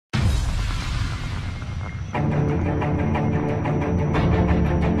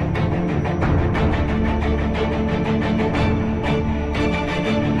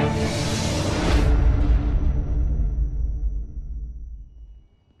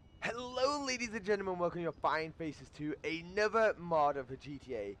Hello ladies and gentlemen, welcome your fine faces to another mod of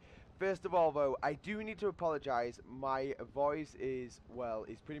GTA. First of all though, I do need to apologize. My voice is, well,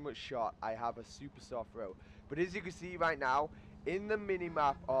 it's pretty much shot. I have a super sore throat. But as you can see right now, in the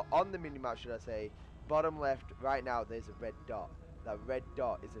minimap, or on the minimap should I say, bottom left right now there's a red dot. That red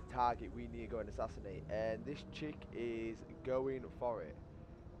dot is a target we need to go and assassinate. And this chick is going for it.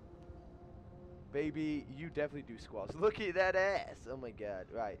 Baby, you definitely do squats. Look at that ass. Oh my god.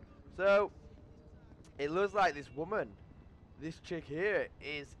 Right. So, it looks like this woman, this chick here,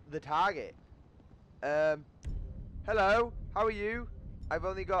 is the target. Hello, how are you? I've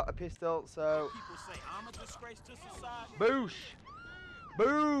only got a pistol, so... People say I'm a disgrace to society. Boosh!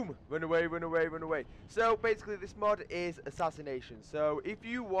 Boom! Run away, run away, run away. So, basically, this mod is Assassination. So, if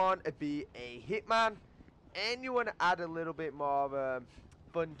you want to be a hitman, and you want to add a little bit more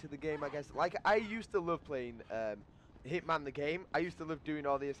fun to the game, I guess. Like, I used to love playing Hitman the game. I used to love doing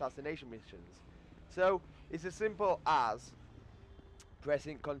all the assassination missions. So it's as simple as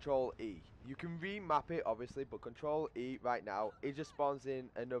pressing Control E. You can remap it obviously, but Control E right now, it just spawns in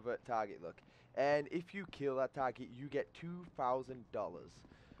another target, look. And if you kill that target, you get $2,000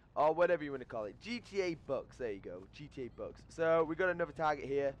 or whatever you want to call it. GTA bucks, there you go, GTA bucks. So we got another target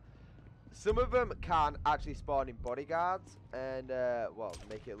here. Some of them can actually spawn in bodyguards and, well,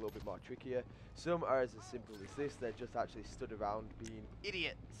 make it a little bit more trickier. Some are as simple as this. They're just actually stood around being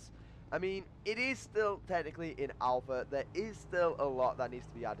idiots. I mean, it is still technically in alpha. There is still a lot that needs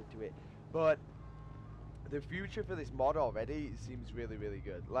to be added to it. But the future for this mod already seems really, really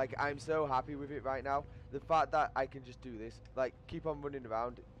good. Like, I'm so happy with it right now. The fact that I can just do this, like, keep on running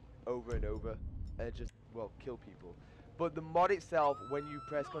around over and over and just, well, kill people. But the mod itself, when you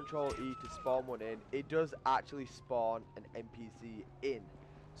press Control E to spawn one in, it does actually spawn an NPC in.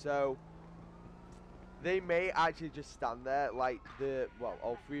 So they may actually just stand there like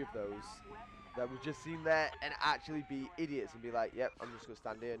all three of those that we've just seen there and actually be idiots and be like, yep, I'm just going to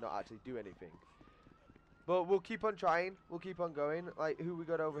stand here and not actually do anything. But we'll keep on trying. We'll keep on going. Like, who we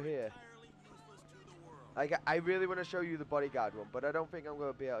got over here? Like, I really want to show you the bodyguard one, but I don't think I'm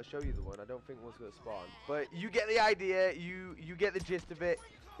going to be able to show you the one. I don't think one's going to spawn. But you get the idea. You get the gist of it.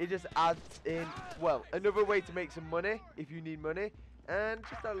 It just adds in, well, another way to make some money if you need money. And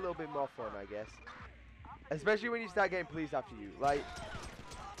just a little bit more fun, I guess. Especially when you start getting police after you. Like,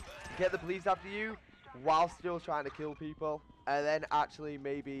 get the police after you while still trying to kill people. And then actually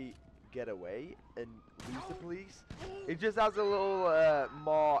maybe get away and lose the police. It just adds a little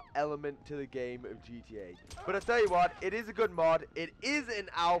more element to the game of GTA. But I tell you what, it is a good mod. It is an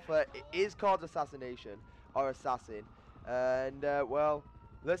alpha. It is called Assassination or Assassin. And well,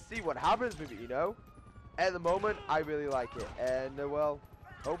 let's see what happens with it, you know. At the moment, I really like it. And well,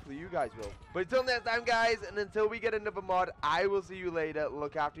 hopefully you guys will. But until next time, guys, and until we get another mod, I will see you later.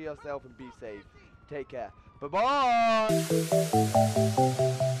 Look after yourself and be safe. Take care. Bye-bye.